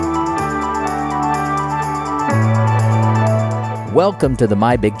Welcome to the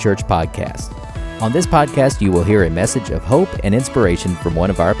My Big Church podcast. On this podcast, you will hear a message of hope and inspiration from one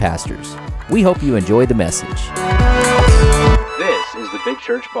of our pastors. We hope you enjoy the message. This is the Big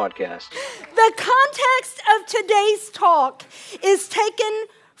Church podcast. The context of today's talk is taken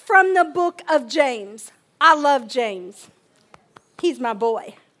from the book of James. I love James. He's my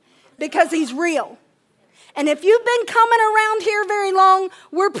boy because he's real. And if you've been coming around here very long,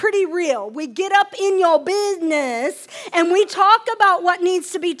 we're pretty real. We get up in your business and we talk about what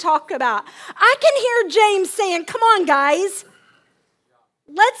needs to be talked about. I can hear James saying, come on, guys.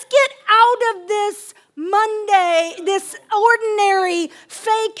 Let's get out of this Monday, this ordinary,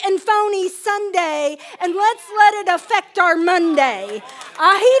 fake and phony Sunday, and let's let it affect our Monday. He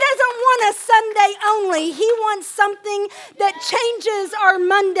doesn't want a Sunday only. He wants something that changes our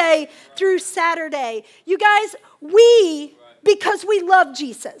Monday through Saturday. You guys, because we love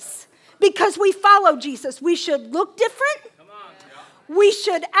Jesus, because we follow Jesus, we should look different, we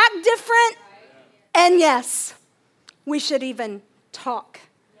should act different, and yes, we should even talk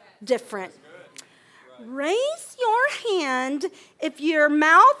different. Raise your hand if your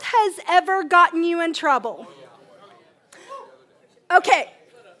mouth has ever gotten you in trouble. Okay,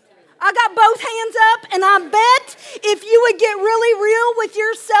 I got both hands up, and I bet if you would get really real with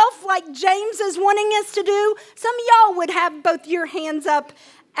yourself like James is wanting us to do, some of y'all would have both your hands up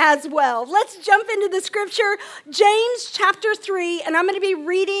as well. Let's jump into the scripture, James chapter 3, and I'm going to be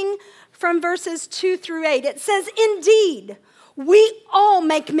reading from verses 2 through 8. It says, "Indeed, we all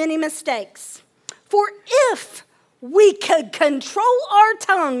make many mistakes. For if we could control our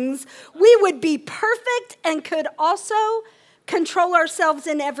tongues, we would be perfect and could also control ourselves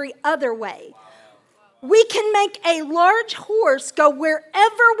in every other way. We can make a large horse go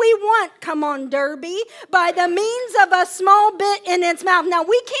wherever we want, come on, Derby, by the means of a small bit in its mouth." Now,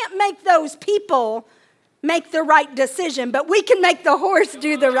 we can't make those people make the right decision, but we can make the horse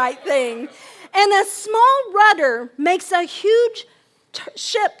do the right thing. "And a small rudder makes a huge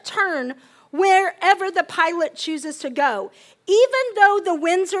ship turn wherever the pilot chooses to go, even though the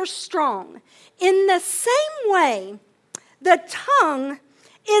winds are strong. In the same way, the tongue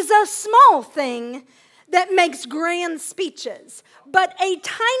is a small thing that makes grand speeches, but a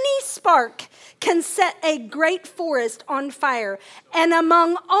tiny spark can set a great forest on fire. And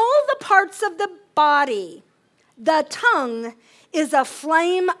among all the parts of the body, the tongue is a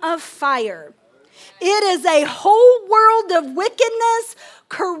flame of fire. It is a whole world of wickedness,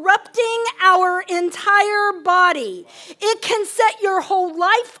 corrupting our entire body. It can set your whole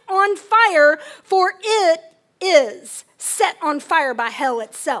life on fire, for it is set on fire by hell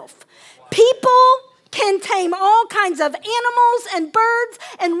itself. People can tame all kinds of animals and birds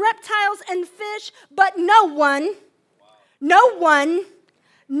and reptiles and fish, but no one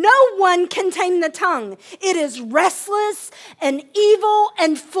can tame the tongue. It is restless and evil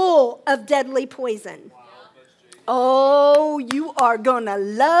and full of deadly poison." Oh, you are going to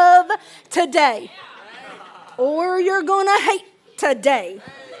love today, or you're going to hate today.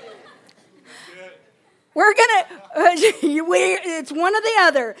 It's one or the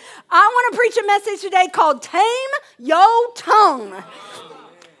other. I want to preach a message today called Tame Your Tongue.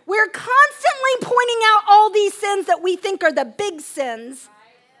 We're constantly pointing out all these sins that we think are the big sins,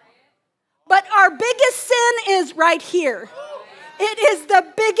 but our biggest sin is right here. It is the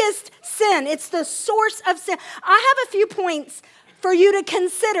biggest sin. It's the source of sin. I have a few points for you to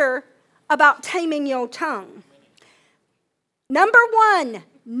consider about taming your tongue. Number one,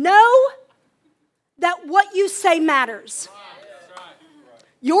 know that what you say matters.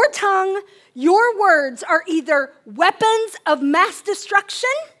 Your tongue, your words are either weapons of mass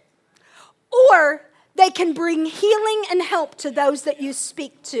destruction, or they can bring healing and help to those that you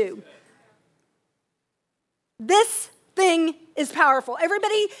speak to. This thing is powerful.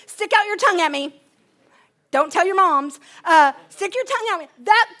 Everybody, stick out your tongue at me. Don't tell your moms. Stick your tongue at me.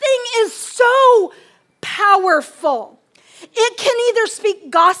 That thing is so powerful. It can either speak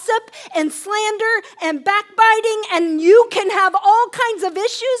gossip and slander and backbiting, and you can have all kinds of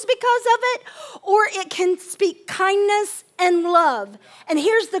issues because of it, or it can speak kindness and love. And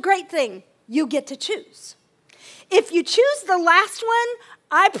here's the great thing. You get to choose. If you choose the last one,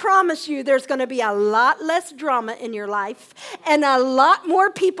 I promise you there's going to be a lot less drama in your life and a lot more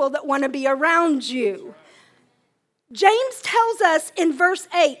people that want to be around you. James tells us in verse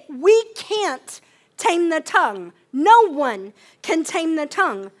 8, we can't tame the tongue. No one can tame the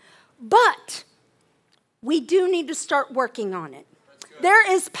tongue, but we do need to start working on it. There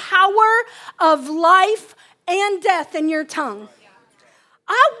is power of life and death in your tongue.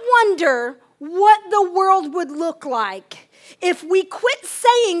 I wonder what the world would look like if we quit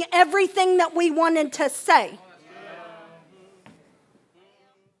saying everything that we wanted to say.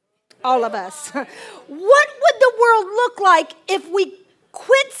 All of us. What would the world look like if we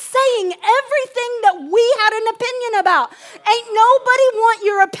quit saying everything that we had an opinion about? Ain't nobody want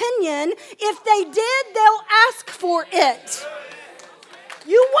your opinion. If they did, they'll ask for it.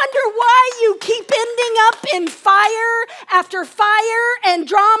 You wonder why you keep ending up in fire after fire and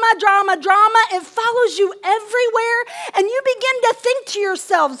drama. It follows you everywhere. And you begin to think to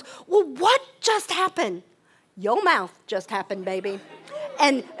yourselves, well, what just happened? Your mouth just happened, baby.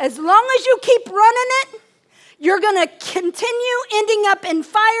 And as long as you keep running it, you're going to continue ending up in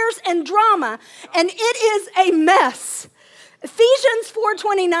fires and drama. And it is a mess. Ephesians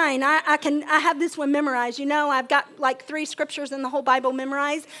 4:29, I have this one memorized. You know, I've got like 3 scriptures in the whole Bible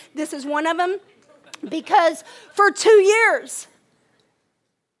memorized. This is one of them. Because for 2 years,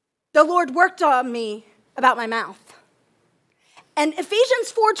 the Lord worked on me about my mouth. And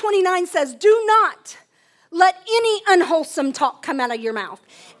Ephesians 4:29 says, do not let any unwholesome talk come out of your mouth.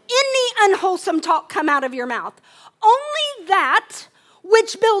 Any unwholesome talk come out of your mouth. Only that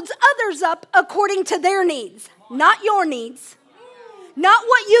which builds others up according to their needs. Not your needs, not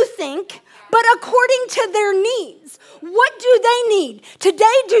what you think, but according to their needs. What do they need?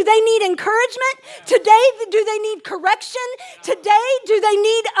 Today, do they need encouragement? Today, do they need correction? Today, do they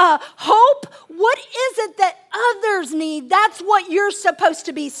need hope? What is it that others need? That's what you're supposed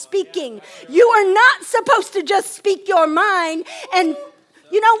to be speaking. You are not supposed to just speak your mind. And,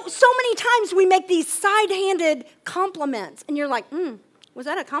 you know, so many times we make these side-handed compliments. And you're like, was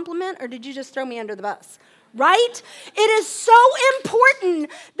that a compliment or did you just throw me under the bus? Right? It is so important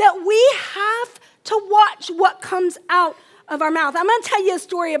that we have to watch what comes out of our mouth. I'm going to tell you a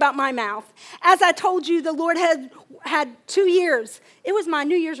story about my mouth. As I told you, the Lord had 2 years. It was my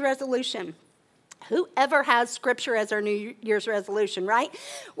New Year's resolution. Whoever has scripture as our New Year's resolution, right?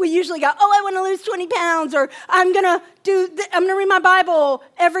 We usually go, I want to lose 20 pounds, or I'm going to read my Bible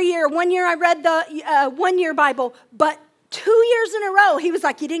every year. 1 year I read the 1 year Bible, but 2 years in a row, he was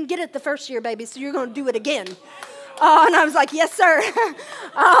like, you didn't get it the first year, baby, so you're going to do it again. And I was like, yes, sir.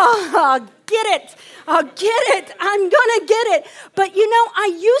 I'll get it. I'm going to get it. But, you know,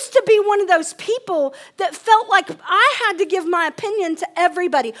 I used to be one of those people that felt like I had to give my opinion to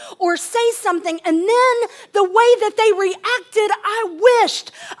everybody or say something. And then the way that they reacted, I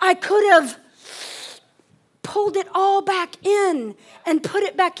wished I could have pulled it all back in and put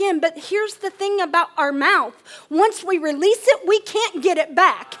it back in. But here's the thing about our mouth. Once we release it, we can't get it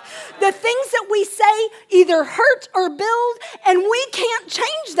back. The things that we say either hurt or build, and we can't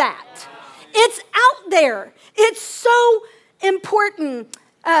change that. It's out there. It's so important.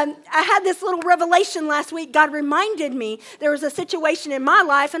 I had this little revelation last week. God reminded me there was a situation in my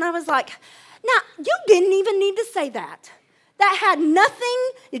life, and I was like, you didn't even need to say that. That had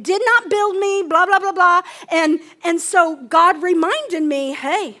nothing, it did not build me, blah, blah, blah, blah. And so God reminded me,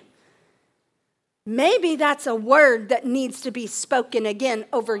 hey, maybe that's a word that needs to be spoken again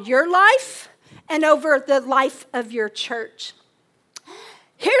over your life and over the life of your church.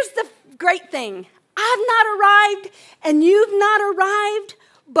 Here's the great thing. I've not arrived and you've not arrived,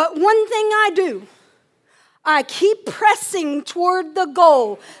 but one thing I do. I keep pressing toward the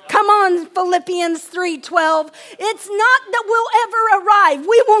goal. Come on, Philippians 3:12. It's not that we'll ever arrive.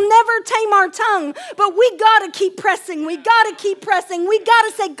 We will never tame our tongue, but we got to keep pressing. We got to keep pressing. We got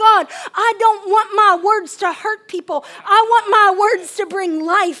to say, God, I don't want my words to hurt people. I want my words to bring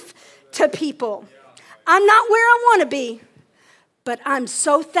life to people. I'm not where I want to be, but I'm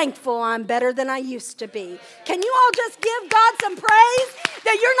so thankful I'm better than I used to be. Can you all just give God some praise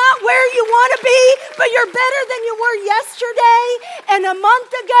that you're not where you want to be, but you're better than you were yesterday and a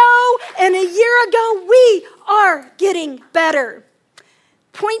month ago and a year ago? We are getting better.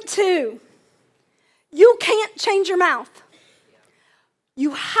 Point 2, you can't change your mouth.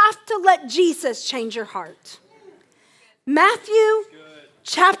 You have to let Jesus change your heart. Matthew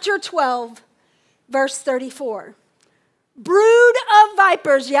chapter 12, verse 34. Brood of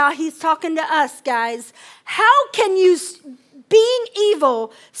vipers. Yeah, he's talking to us, guys. How can you, being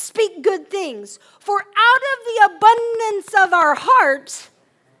evil, speak good things? For out of the abundance of our heart,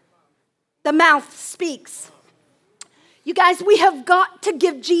 the mouth speaks. You guys, we have got to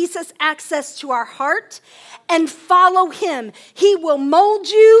give Jesus access to our heart and follow him. He will mold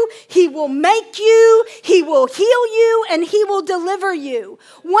you, he will make you, he will heal you, and he will deliver you.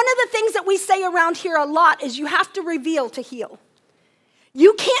 One of the things that we say around here a lot is you have to reveal to heal.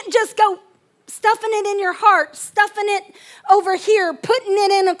 You can't just go stuffing it in your heart, stuffing it over here, putting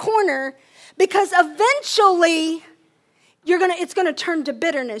it in a corner, because eventually it's going to turn to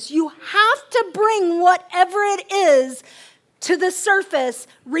bitterness. You have to bring whatever it is to the surface,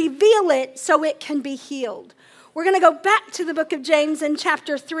 reveal it so it can be healed. We're going to go back to the book of James in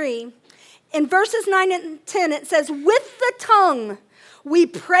chapter 3. In verses 9 and 10, it says, with the tongue we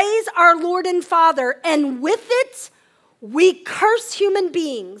praise our Lord and Father, and with it we curse human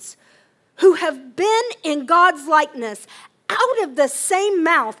beings who have been in God's likeness. Out of the same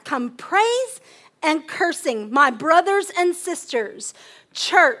mouth come praise and cursing. My brothers and sisters,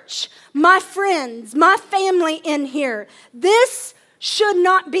 church, my friends, my family in here, this should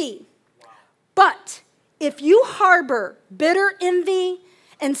not be. But if you harbor bitter envy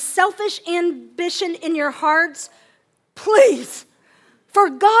and selfish ambition in your hearts, please, for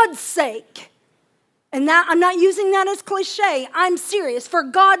God's sake, and that I'm not using that as cliche, I'm serious, for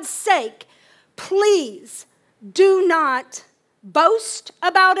God's sake, please do not boast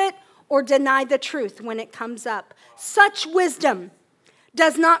about it or deny the truth when it comes up. Such wisdom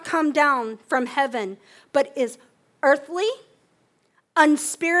does not come down from heaven, but is earthly,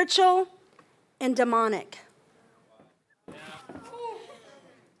 unspiritual, and demonic.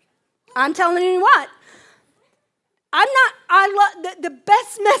 I'm telling you what, the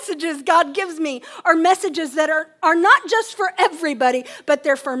best messages God gives me are messages that are not just for everybody, but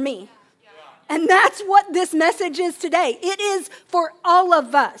they're for me. And that's what this message is today. It is for all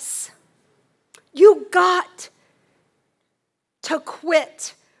of us. You got to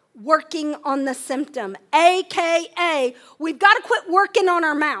quit working on the symptom, AKA, we've got to quit working on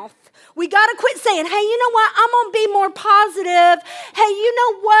our mouth. We got to quit saying, hey, you know what? I'm going to be more positive. Hey, you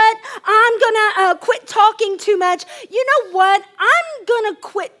know what? I'm going to quit talking too much. You know what? I'm going to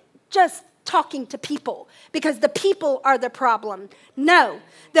quit just talking to people because the people are the problem. No,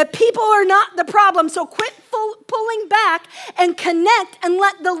 the people are not the problem. So quit pulling back and connect and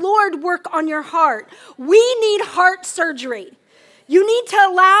let the Lord work on your heart. We need heart surgery. You need to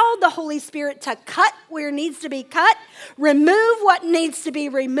allow the Holy Spirit to cut where it needs to be cut, remove what needs to be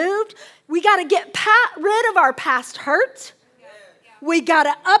removed. We got to get rid of our past hurt. We got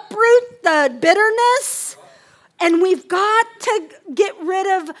to uproot the bitterness. And we've got to get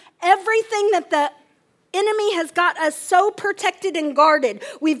rid of everything that the enemy has got us so protected and guarded.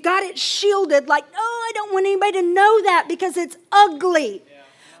 We've got it shielded like, oh, I don't want anybody to know that because it's ugly.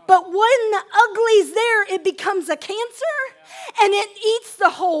 But when the ugly's there, it becomes a cancer and it eats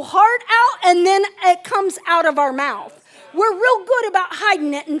the whole heart out and then it comes out of our mouth. We're real good about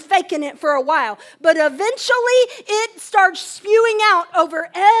hiding it and faking it for a while, but eventually it starts spewing out over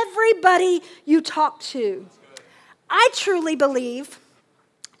everybody you talk to. I truly believe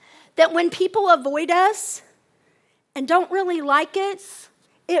that when people avoid us and don't really like it,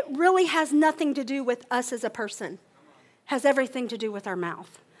 it really has nothing to do with us as a person. It has everything to do with our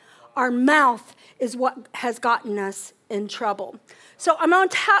mouth. Our mouth is what has gotten us in trouble. So I'm going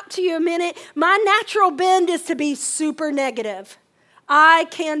to talk to you a minute. My natural bend is to be super negative. I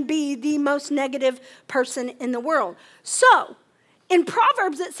can be the most negative person in the world. So in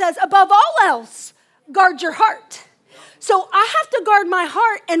Proverbs it says, above all else, guard your heart. So I have to guard my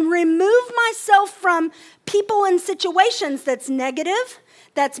heart and remove myself from people and situations that's negative,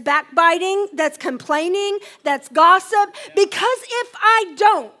 that's backbiting, that's complaining, that's gossip. Because if I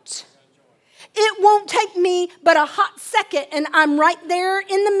don't, it won't take me but a hot second and I'm right there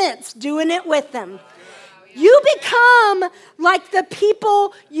in the midst doing it with them. You become like the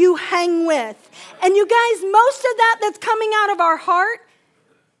people you hang with. And you guys, most of that that's coming out of our heart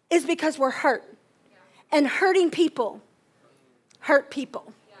is because we're hurt. And hurting people hurt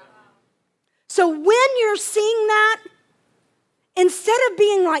people. So when you're seeing that, instead of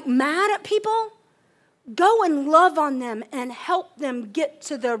being like mad at people, go and love on them and help them get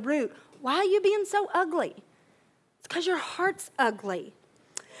to the root. Why are you being so ugly? It's because your heart's ugly.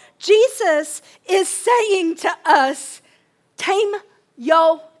 Jesus is saying to us, tame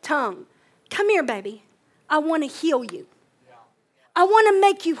your tongue. Come here, baby. I want to heal you. I want to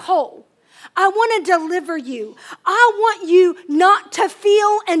make you whole. I want to deliver you. I want you not to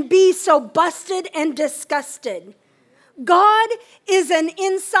feel and be so busted and disgusted. God is an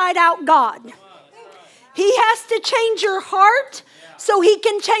inside-out God. He has to change your heart so he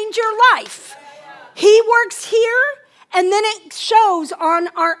can change your life. He works here, and then it shows on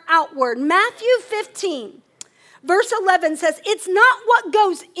our outward. Matthew 15, verse 11 says, it's not what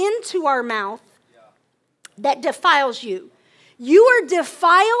goes into our mouth that defiles you. You are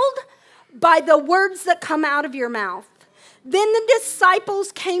defiled by the words that come out of your mouth. Then the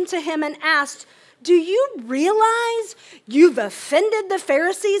disciples came to him and asked, do you realize you've offended the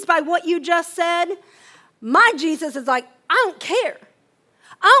Pharisees by what you just said? My Jesus is like, I don't care.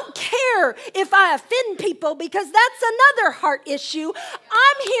 I don't care if I offend people because that's another heart issue.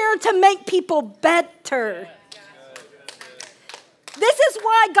 I'm here to make people better. This is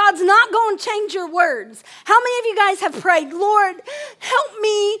why God's not going to change your words. How many of you guys have prayed, Lord, help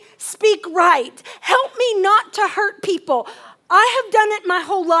me speak right. Help me not to hurt people. I have done it my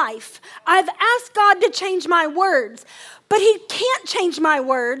whole life. I've asked God to change my words, but he can't change my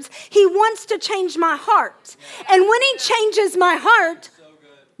words. He wants to change my heart. And when he changes my heart,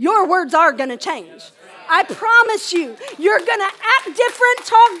 your words are going to change. I promise you, you're going to act different,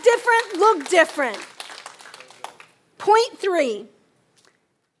 talk different, look different. Point 3.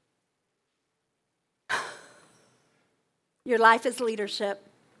 Your life is leadership.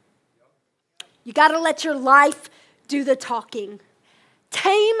 You got to let your life do the talking.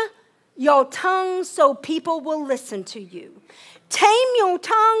 Tame your tongue so people will listen to you. Tame your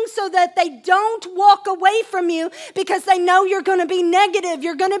tongue so that they don't walk away from you because they know you're going to be negative,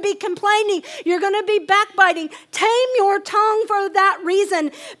 you're going to be complaining, you're going to be backbiting. Tame your tongue for that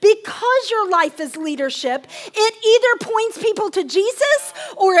reason. Because your life is leadership, it either points people to Jesus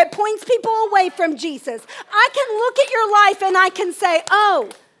or it points people away from Jesus. I can look at your life and I can say, oh,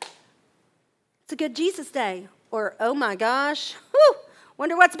 it's a good Jesus day. Or, oh my gosh,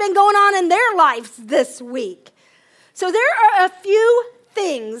 wonder what's been going on in their lives this week. So there are a few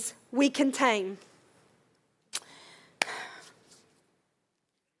things we can tame.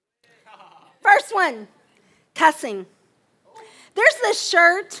 First one, cussing. There's this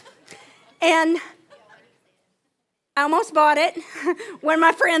shirt, and I almost bought it when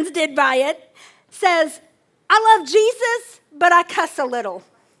my friends did buy it. Says, I love Jesus, but I cuss a little.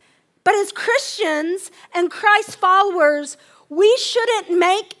 But as Christians and Christ followers, we shouldn't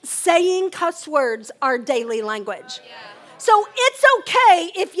make saying cuss words our daily language. So it's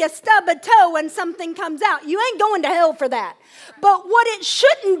okay if you stub a toe and something comes out. You ain't going to hell for that. But what it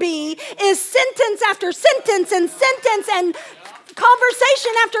shouldn't be is sentence after sentence and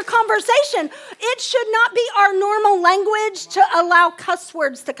conversation after conversation. It should not be our normal language to allow cuss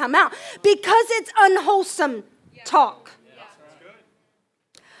words to come out because it's unwholesome talk.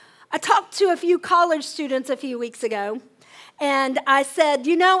 I talked to a few college students a few weeks ago, and I said,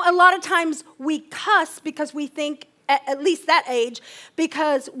 you know, a lot of times we cuss because we think, at least that age,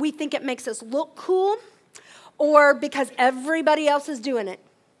 because we think it makes us look cool or because everybody else is doing it,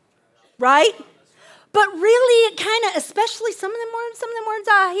 right? But really, it kind of, especially some of them words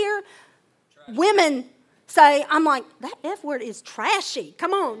I hear women say, I'm like, that F word is trashy.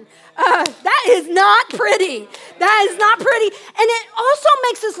 Come on. That is not pretty. That is not pretty. And it also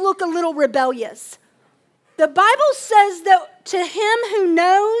makes us look a little rebellious. The Bible says that to him who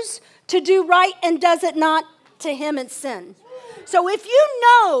knows to do right and does it not, to him it's sin. So if you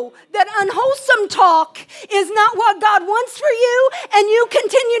know that unwholesome talk is not what God wants for you and you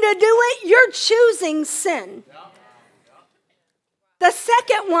continue to do it, you're choosing sin. The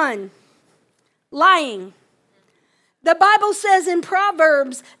second one, lying. The Bible says in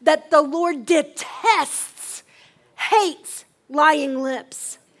Proverbs that the Lord detests, hates lying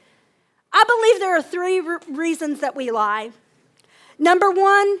lips. I believe there are 3 reasons that we lie. Number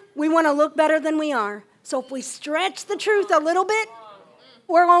 1, we want to look better than we are. So if we stretch the truth a little bit,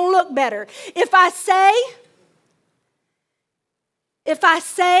 we're going to look better. If I say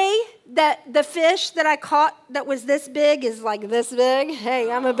that the fish that I caught that was this big is like this big,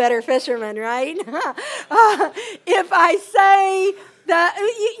 hey, I'm a better fisherman, right? If I say that,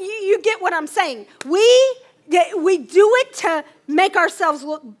 you get what I'm saying. We do it to make ourselves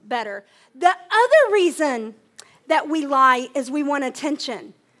look better. The other reason that we lie is we want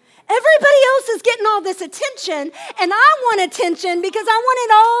attention. Everybody else is getting all this attention, and I want attention because I want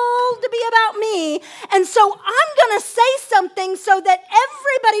it all to be about me. And so I'm going to say something so that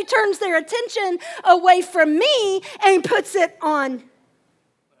everybody turns their attention away from me and puts it on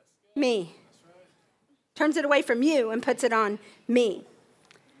me. Turns it away from you and puts it on me.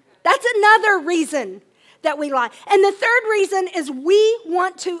 That's another reason that we lie. And the third reason is we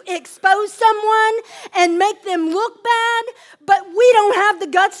want to expose someone and make them look bad, but we don't have the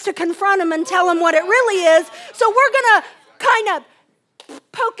guts to confront them and tell them what it really is. So we're going to kind of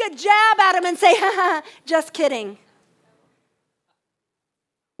poke a jab at them and say, ha, just kidding.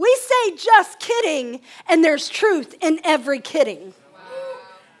 We say just kidding, and there's truth in every kidding.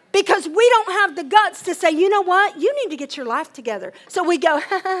 Because we don't have the guts to say, you know what? You need to get your life together. So we go,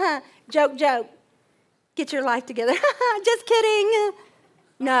 ha, ha, ha, joke, joke. Get your life together. Just kidding.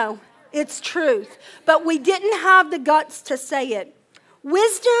 No, it's truth. But we didn't have the guts to say it.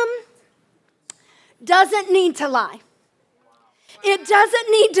 Wisdom doesn't need to lie. It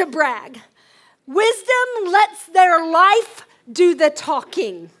doesn't need to brag. Wisdom lets their life do the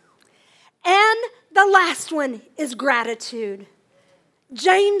talking. And the last one is gratitude.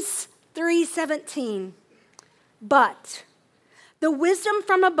 James 3:17. But The wisdom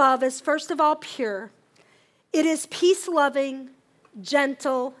from above is first of all pure. It is peace-loving,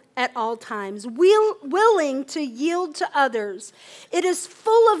 gentle at all times, willing to yield to others. It is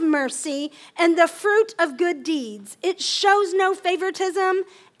full of mercy and the fruit of good deeds. It shows no favoritism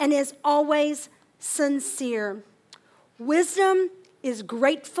and is always sincere. Wisdom is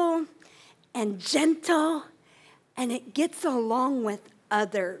grateful and gentle, and it gets along with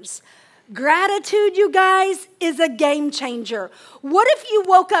others. Gratitude, you guys, is a game changer. What if you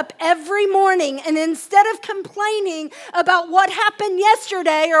woke up every morning and instead of complaining about what happened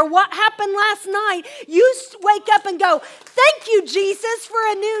yesterday or what happened last night, you wake up and go, thank you, Jesus, for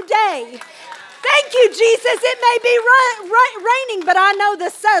a new day. Thank you, Jesus. It may be raining, but I know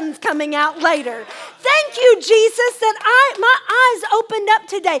the sun's coming out later. Thank you, Jesus, that my eyes opened up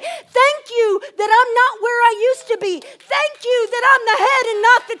today. Thank you that I'm not where I used to be. Thank you that I'm the head and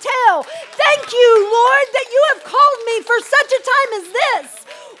not the tail. Thank you, Lord, that you have called me for such a time as this.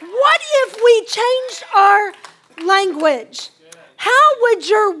 What if we changed our language? How would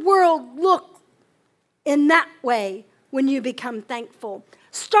your world look in that way when you become thankful?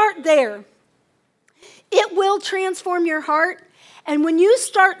 Start there. It will transform your heart. And when you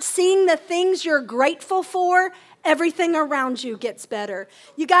start seeing the things you're grateful for, everything around you gets better.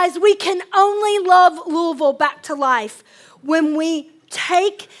 You guys, we can only love Louisville back to life when we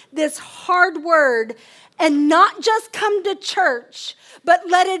take this hard word and not just come to church, but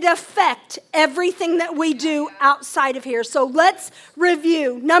let it affect everything that we do outside of here. So let's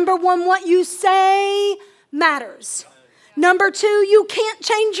review. Number one, what you say matters. Number two, you can't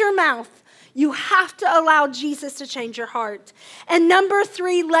change your mouth. You have to allow Jesus to change your heart. And number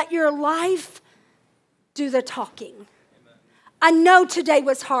three, let your life do the talking. Amen. I know today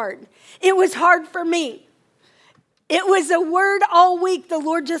was hard. It was hard for me. It was a word all week the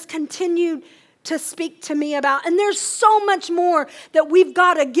Lord just continued to speak to me about. And there's so much more that we've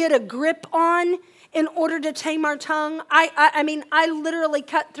got to get a grip on in order to tame our tongue. I mean, I literally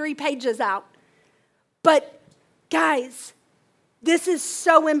cut 3 pages out. But guys, this is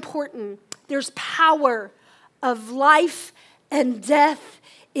so important. There's power of life and death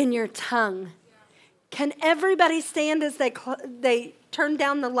in your tongue. Can everybody stand as they turn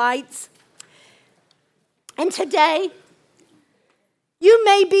down the lights? And today, you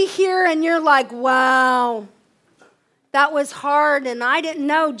may be here and you're like, wow, that was hard, and I didn't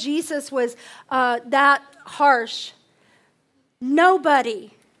know Jesus was that harsh.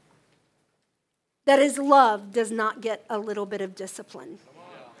 Nobody that is loved does not get a little bit of discipline.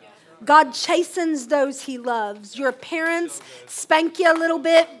 God chastens those he loves. Your parents spank you a little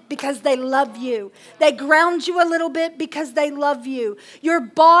bit because they love you. They ground you a little bit because they love you. Your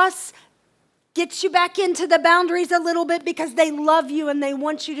boss gets you back into the boundaries a little bit because they love you and they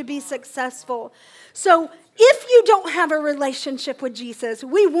want you to be successful. So if you don't have a relationship with Jesus,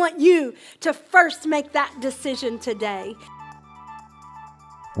 we want you to first make that decision today.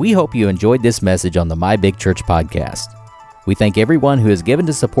 We hope you enjoyed this message on the My Big Church podcast. We thank everyone who has given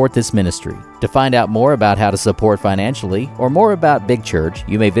to support this ministry. To find out more about how to support financially or more about Big Church,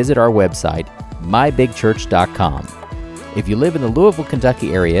 you may visit our website, mybigchurch.com. If you live in the Louisville,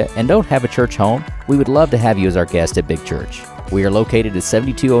 Kentucky area and don't have a church home, we would love to have you as our guest at Big Church. We are located at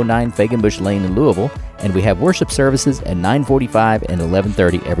 7209 Fagenbush Lane in Louisville, and we have worship services at 9:45 and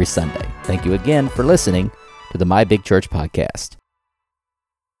 11:30 every Sunday. Thank you again for listening to the My Big Church podcast.